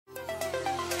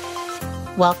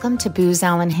Welcome to Booz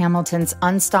Allen Hamilton's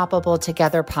Unstoppable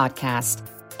Together podcast,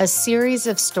 a series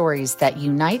of stories that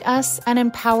unite us and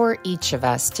empower each of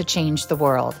us to change the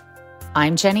world.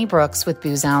 I'm Jenny Brooks with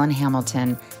Booz Allen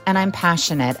Hamilton, and I'm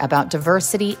passionate about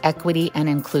diversity, equity, and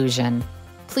inclusion.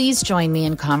 Please join me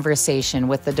in conversation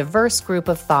with a diverse group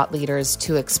of thought leaders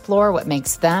to explore what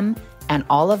makes them and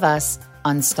all of us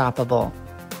unstoppable.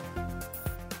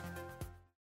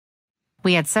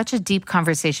 We had such a deep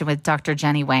conversation with Dr.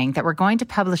 Jenny Wang that we're going to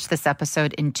publish this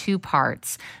episode in 2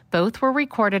 parts. Both were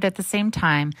recorded at the same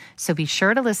time, so be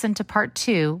sure to listen to part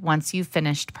 2 once you've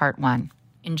finished part 1.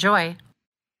 Enjoy.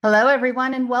 Hello,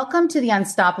 everyone, and welcome to the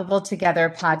Unstoppable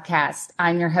Together podcast.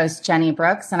 I'm your host, Jenny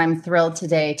Brooks, and I'm thrilled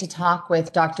today to talk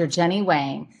with Dr. Jenny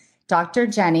Wang. Dr.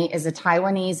 Jenny is a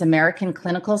Taiwanese American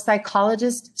clinical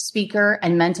psychologist, speaker,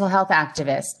 and mental health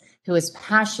activist who is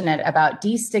passionate about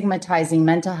destigmatizing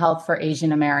mental health for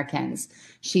Asian Americans.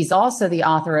 She's also the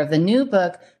author of the new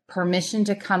book, Permission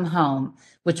to Come Home,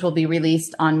 which will be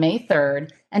released on May 3rd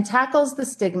and tackles the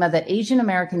stigma that Asian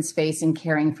Americans face in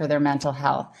caring for their mental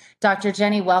health. Dr.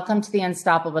 Jenny, welcome to the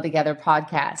Unstoppable Together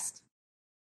podcast.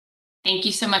 Thank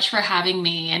you so much for having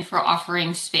me and for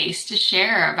offering space to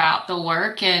share about the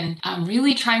work and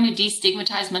really trying to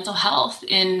destigmatize mental health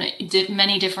in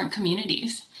many different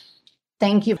communities.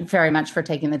 Thank you very much for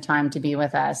taking the time to be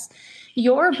with us.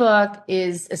 Your book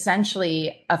is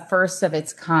essentially a first of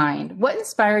its kind. What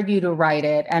inspired you to write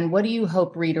it, and what do you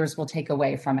hope readers will take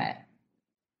away from it?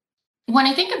 When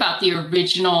I think about the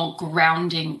original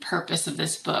grounding purpose of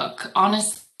this book,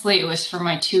 honestly, it was for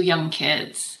my 2 young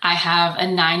kids. I have a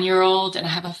 9-year-old and I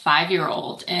have a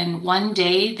 5-year-old, and one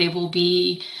day they will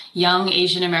be young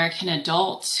Asian American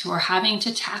adults who are having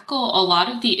to tackle a lot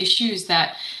of the issues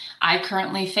that I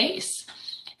currently face.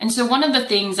 And so one of the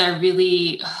things I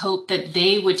really hope that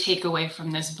they would take away from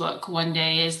this book one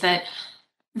day is that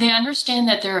they understand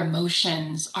that their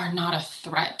emotions are not a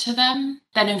threat to them,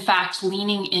 that in fact,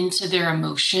 leaning into their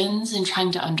emotions and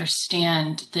trying to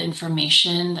understand the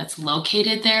information that's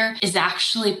located there is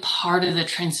actually part of the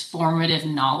transformative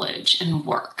knowledge and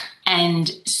work.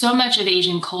 And so much of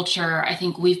Asian culture, I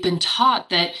think we've been taught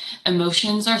that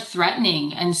emotions are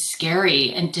threatening and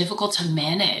scary and difficult to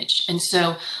manage. And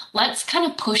so let's kind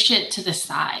of push it to the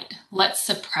side. Let's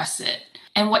suppress it.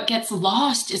 And what gets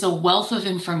lost is a wealth of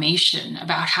information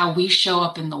about how we show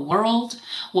up in the world,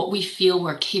 what we feel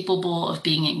we're capable of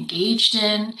being engaged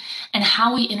in, and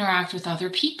how we interact with other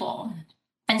people.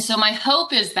 And so my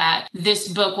hope is that this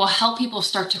book will help people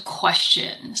start to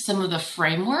question some of the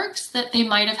frameworks that they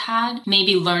might have had,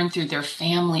 maybe learn through their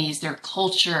families, their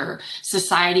culture,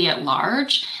 society at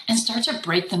large, and start to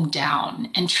break them down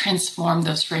and transform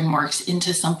those frameworks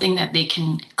into something that they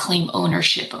can claim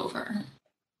ownership over.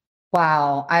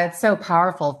 Wow, it's so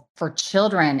powerful for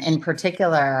children in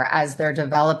particular as they're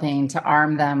developing to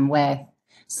arm them with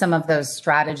some of those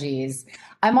strategies.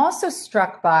 I'm also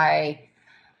struck by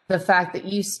the fact that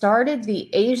you started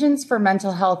the Asians for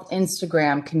Mental Health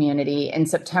Instagram community in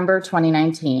September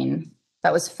 2019.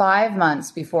 That was 5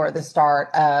 months before the start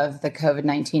of the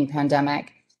COVID-19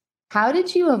 pandemic. How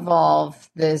did you evolve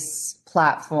this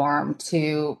platform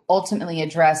to ultimately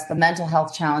address the mental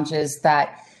health challenges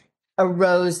that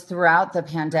arose throughout the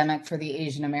pandemic for the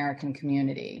Asian American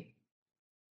community?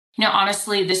 You know,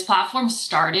 honestly, this platform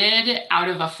started out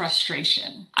of a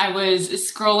frustration. I was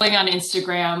scrolling on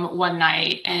Instagram one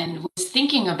night and was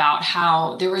thinking about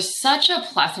how there was such a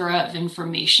plethora of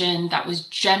information that was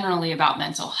generally about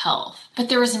mental health, but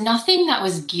there was nothing that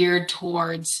was geared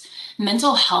towards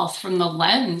mental health from the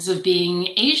lens of being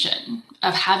Asian,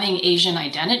 of having Asian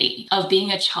identity, of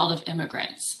being a child of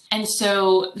immigrants. And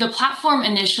so the platform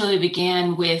initially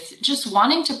began with just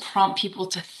wanting to prompt people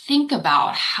to think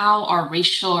about how our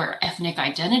racial or ethnic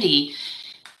identity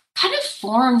kind of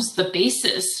forms the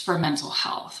basis for mental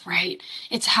health, right?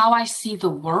 It's how I see the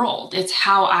world. It's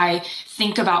how I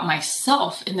think about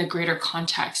myself in the greater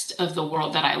context of the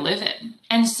world that I live in.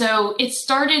 And so it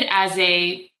started as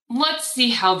let's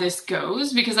see how this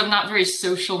goes, because I'm not very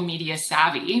social media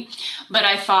savvy. But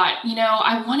I thought,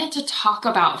 I wanted to talk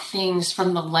about things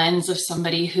from the lens of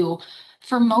somebody who,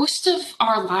 for most of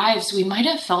our lives, we might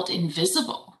have felt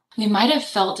invisible. We might have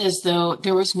felt as though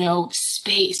there was no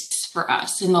space for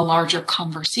us in the larger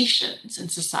conversations in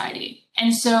society.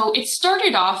 And so it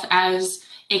started off as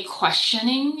a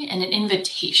questioning and an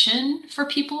invitation for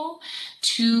people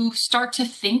to start to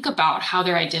think about how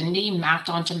their identity mapped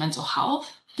onto mental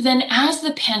health. But then as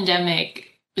the pandemic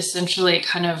essentially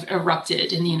kind of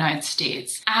erupted in the United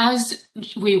States, as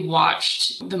we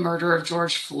watched the murder of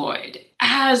George Floyd,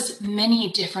 as many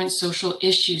different social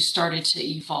issues started to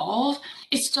evolve,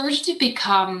 it started to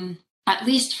become at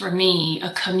least for me,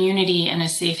 a community and a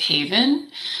safe haven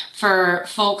for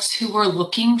folks who were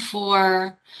looking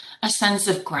for a sense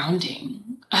of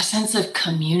grounding, a sense of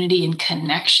community and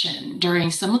connection during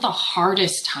some of the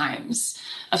hardest times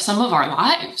of some of our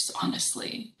lives,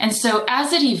 honestly. And so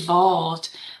as it evolved,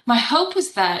 my hope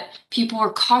was that people were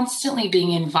constantly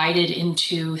being invited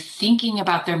into thinking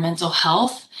about their mental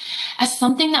health as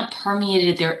something that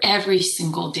permeated their every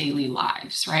single daily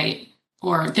lives, right?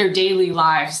 Or their daily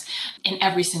lives in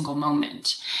every single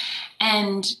moment.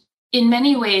 And in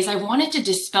many ways, I wanted to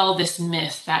dispel this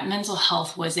myth that mental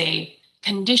health was a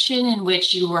condition in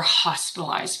which you were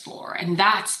hospitalized for, and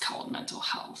that's called mental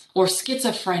health. Or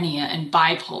schizophrenia and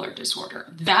bipolar disorder,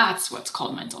 that's what's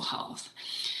called mental health.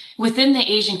 Within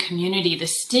the Asian community, the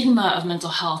stigma of mental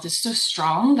health is so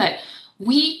strong that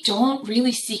we don't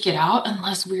really seek it out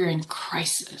unless we're in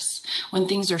crisis, when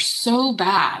things are so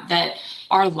bad that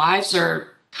our lives are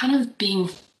kind of being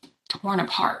torn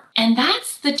apart. And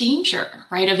that's the danger,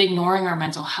 right, of ignoring our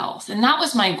mental health. And that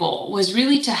was my goal, was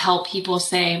really to help people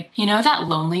say, you know, that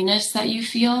loneliness that you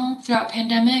feel throughout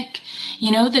pandemic,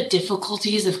 you know, the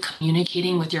difficulties of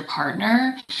communicating with your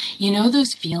partner, you know,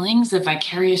 those feelings of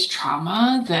vicarious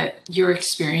trauma that you're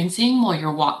experiencing while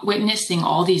you're witnessing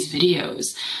all these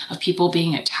videos of people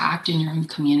being attacked in your own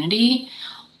community.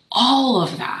 All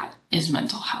of that is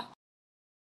mental health.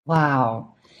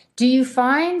 Wow. Do you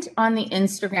find on the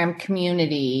Instagram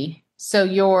community, so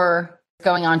you're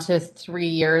going on to 3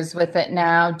 years with it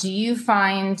now, do you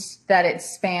find that it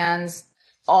spans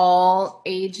all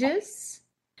ages?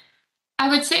 I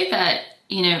would say that,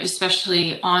 you know,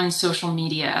 especially on social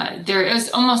media, there is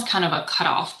almost kind of a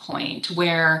cutoff point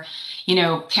where, you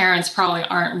know, parents probably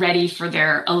aren't ready for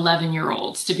their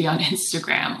 11-year-olds to be on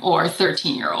Instagram or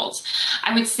 13-year-olds.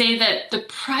 I would say that the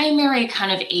primary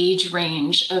kind of age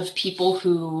range of people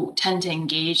who tend to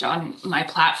engage on my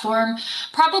platform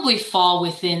probably fall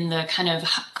within the kind of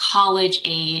college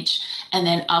age and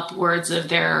then upwards of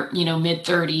their, you know, mid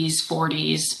 30s,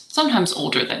 40s, sometimes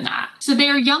older than that. So they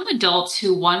are young adults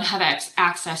who, one, have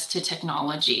access to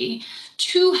technology,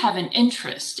 two, have an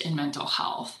interest in mental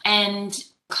health, and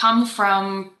come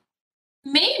from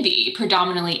maybe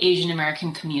predominantly Asian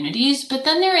American communities, but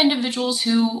then there are individuals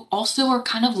who also are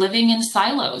kind of living in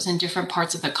silos in different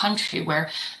parts of the country where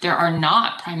there are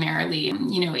not primarily,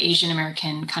 you know, Asian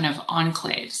American kind of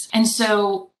enclaves. And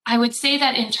so I would say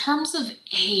that in terms of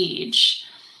age,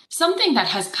 something that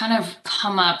has kind of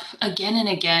come up again and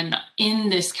again in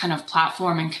this kind of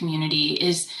platform and community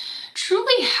is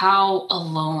truly how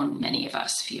alone many of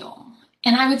us feel.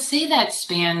 And I would say that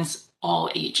spans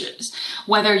all ages,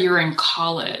 whether you're in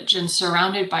college and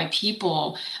surrounded by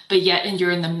people, but yet you're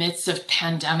in the midst of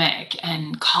pandemic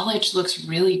and college looks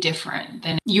really different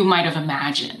than you might have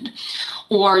imagined.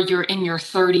 Or you're in your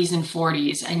 30s and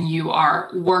 40s and you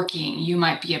are working, you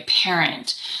might be a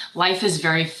parent. Life is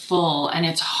very full and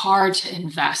it's hard to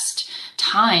invest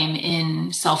time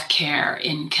in self-care,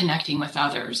 in connecting with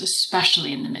others,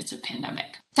 especially in the midst of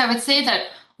pandemic. So I would say that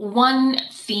one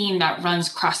theme that runs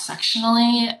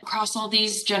cross-sectionally across all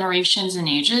these generations and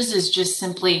ages is just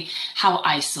simply how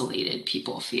isolated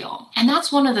people feel. And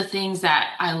that's one of the things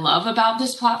that I love about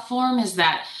this platform is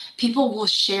that people will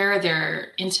share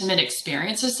their intimate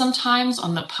experiences sometimes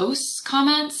on the posts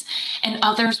comments, and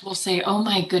others will say, oh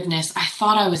my goodness, I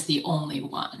thought I was the only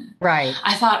one. Right.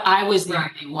 I thought I was the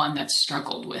only one that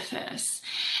struggled with this.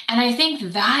 And I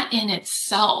think that in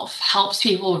itself helps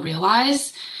people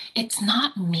realize it's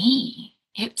not me.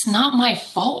 It's not my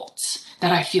fault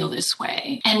that I feel this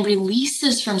way, and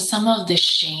releases from some of the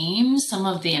shame, some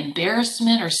of the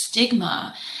embarrassment or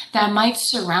stigma that might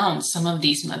surround some of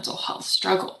these mental health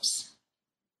struggles.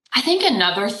 I think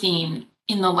another theme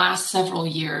in the last several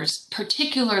years,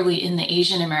 particularly in the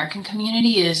Asian American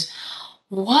community, is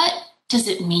what does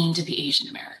it mean to be Asian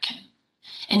American?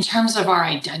 In terms of our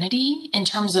identity, in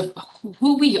terms of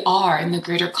who we are in the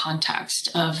greater context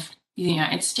of the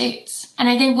United States. And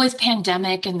I think with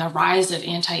pandemic and the rise of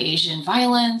anti-Asian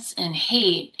violence and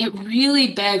hate, it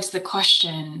really begs the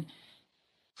question,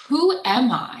 who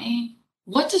am I?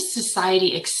 What does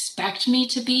society expect me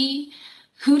to be?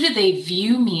 Who do they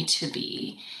view me to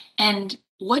be? And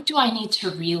what do I need to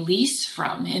release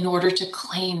from in order to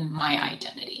claim my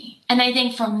identity? And I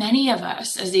think for many of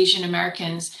us as Asian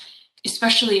Americans,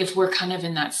 especially if we're kind of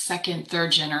in that second,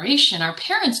 third generation, our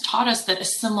parents taught us that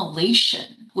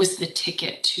assimilation was the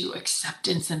ticket to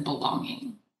acceptance and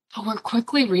belonging. But we're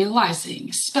quickly realizing,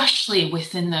 especially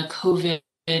within the COVID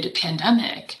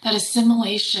pandemic, that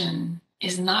assimilation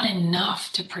is not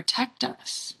enough to protect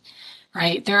us,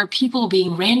 right? There are people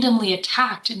being randomly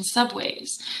attacked in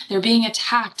subways. They're being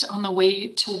attacked on the way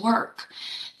to work.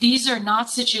 These are not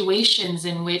situations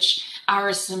in which our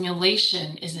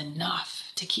assimilation is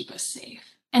enough to keep us safe.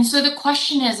 And so the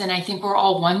question is, and I think we're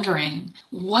all wondering,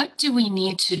 what do we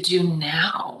need to do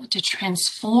now to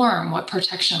transform what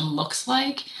protection looks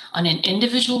like on an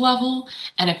individual level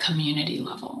and a community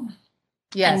level?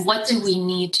 Yes. And what do we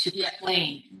need to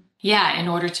claim? Yeah, in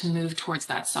order to move towards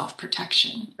that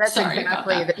self-protection. That's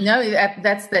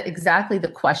exactly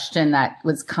the question that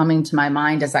was coming to my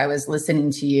mind as I was listening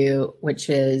to you, which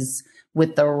is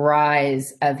with the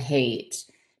rise of hate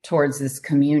towards this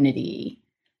community,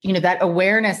 that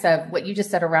awareness of what you just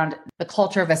said around the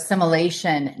culture of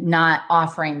assimilation, not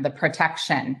offering the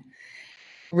protection,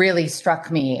 really struck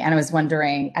me. And I was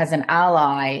wondering, as an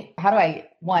ally, how do I,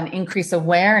 one, increase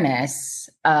awareness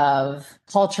of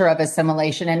culture of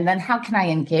assimilation? And then how can I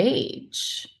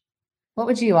engage? What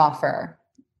would you offer?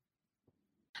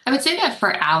 I would say that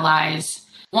for allies,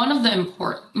 one of the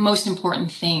most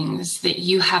important things that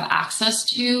you have access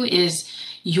to is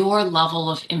your level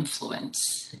of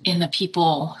influence in the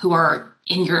people who are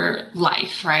in your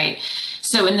life, right?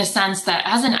 So in the sense that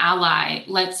as an ally,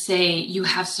 let's say you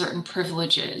have certain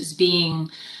privileges, being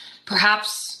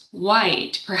perhaps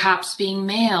white, perhaps being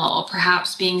male,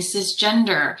 perhaps being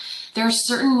cisgender. There are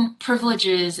certain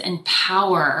privileges and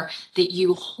power that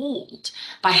you hold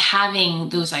by having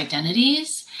those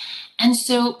identities. And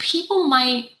so people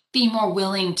might be more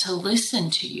willing to listen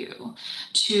to you,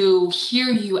 to hear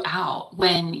you out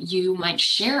when you might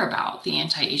share about the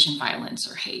anti-Asian violence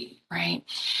or hate, right?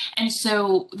 And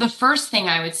so the first thing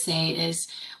I would say is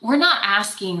we're not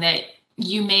asking that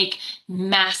you make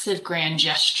massive grand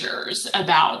gestures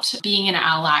about being an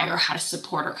ally or how to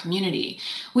support our community.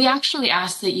 We actually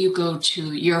ask that you go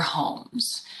to your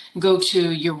homes, go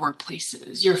to your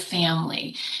workplaces, your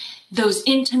family, those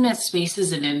intimate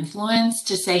spaces of influence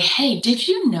to say, hey, did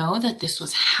you know that this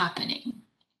was happening?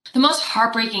 The most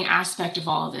heartbreaking aspect of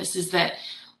all of this is that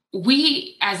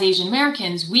we, as Asian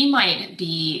Americans, we might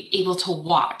be able to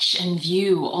watch and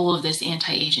view all of this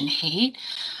anti-Asian hate,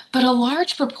 but a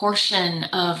large proportion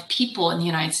of people in the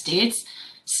United States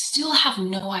still have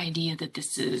no idea that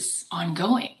this is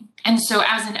ongoing. And so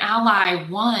as an ally,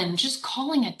 one, just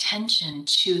calling attention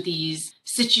to these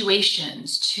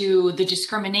situations, to the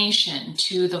discrimination,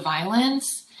 to the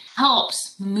violence,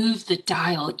 helps move the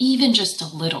dial even just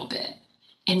a little bit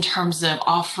in terms of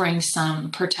offering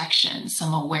some protection,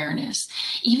 some awareness,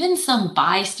 even some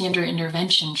bystander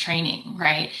intervention training,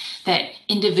 right, that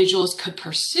individuals could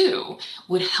pursue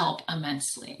would help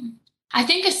immensely. I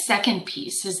think a second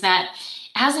piece is that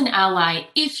as an ally,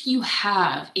 if you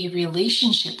have a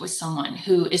relationship with someone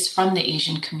who is from the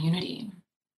Asian community,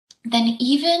 then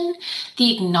even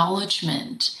the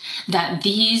acknowledgement that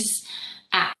these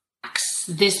acts,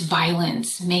 this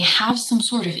violence may have some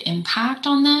sort of impact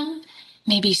on them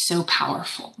may be so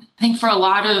powerful. I think for a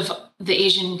lot of the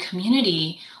Asian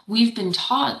community, we've been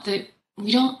taught that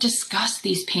we don't discuss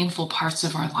these painful parts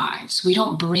of our lives. We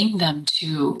don't bring them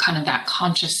to kind of that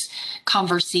conscious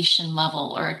conversation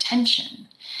level or attention.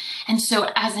 And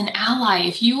so as an ally,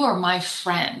 if you are my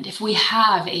friend, if we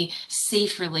have a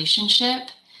safe relationship,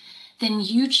 then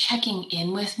you checking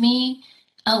in with me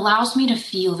allows me to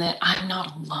feel that I'm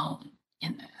not alone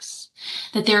in this,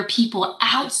 that there are people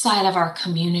outside of our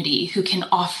community who can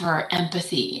offer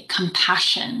empathy,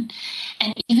 compassion,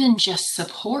 and even just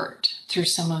support through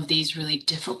some of these really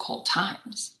difficult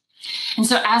times. And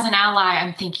so as an ally,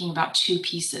 I'm thinking about two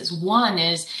pieces. One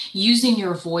is using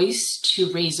your voice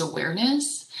to raise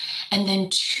awareness. And then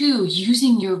two,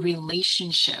 using your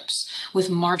relationships with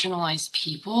marginalized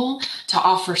people to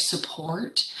offer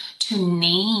support, to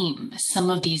name some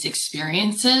of these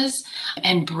experiences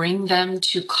and bring them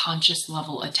to conscious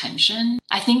level attention.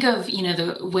 I think of,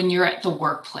 when you're at the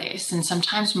workplace and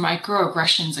sometimes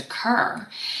microaggressions occur.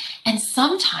 And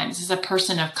sometimes as a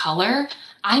person of color,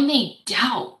 I may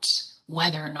doubt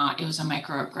whether or not it was a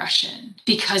microaggression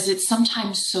because it's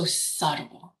sometimes so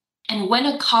subtle. And when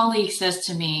a colleague says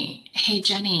to me, hey,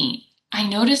 Jenny, I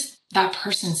noticed that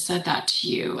person said that to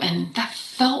you, and that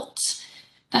felt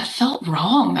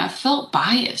wrong, that felt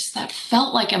biased, that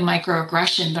felt like a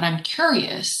microaggression, but I'm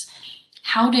curious,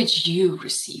 how did you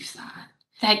receive that?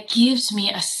 That gives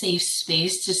me a safe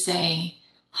space to say,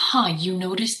 you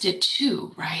noticed it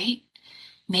too, right?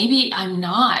 Maybe I'm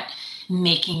not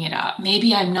making it up.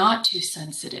 Maybe I'm not too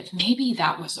sensitive. Maybe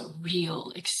that was a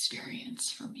real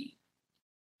experience for me.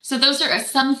 So those are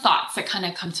some thoughts that kind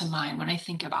of come to mind when I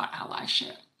think about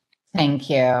allyship. Thank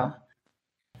you.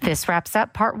 This wraps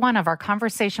up part 1 of our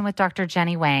conversation with Dr.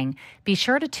 Jenny Wang. Be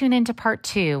sure to tune into part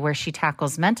 2, where she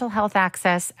tackles mental health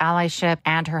access, allyship,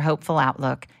 and her hopeful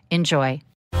outlook. Enjoy.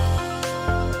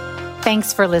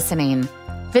 Thanks for listening.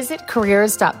 Visit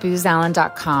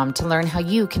careers.boozallen.com to learn how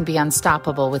you can be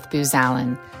unstoppable with Booz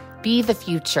Allen. Be the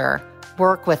future.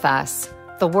 Work with us.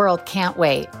 The world can't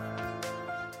wait.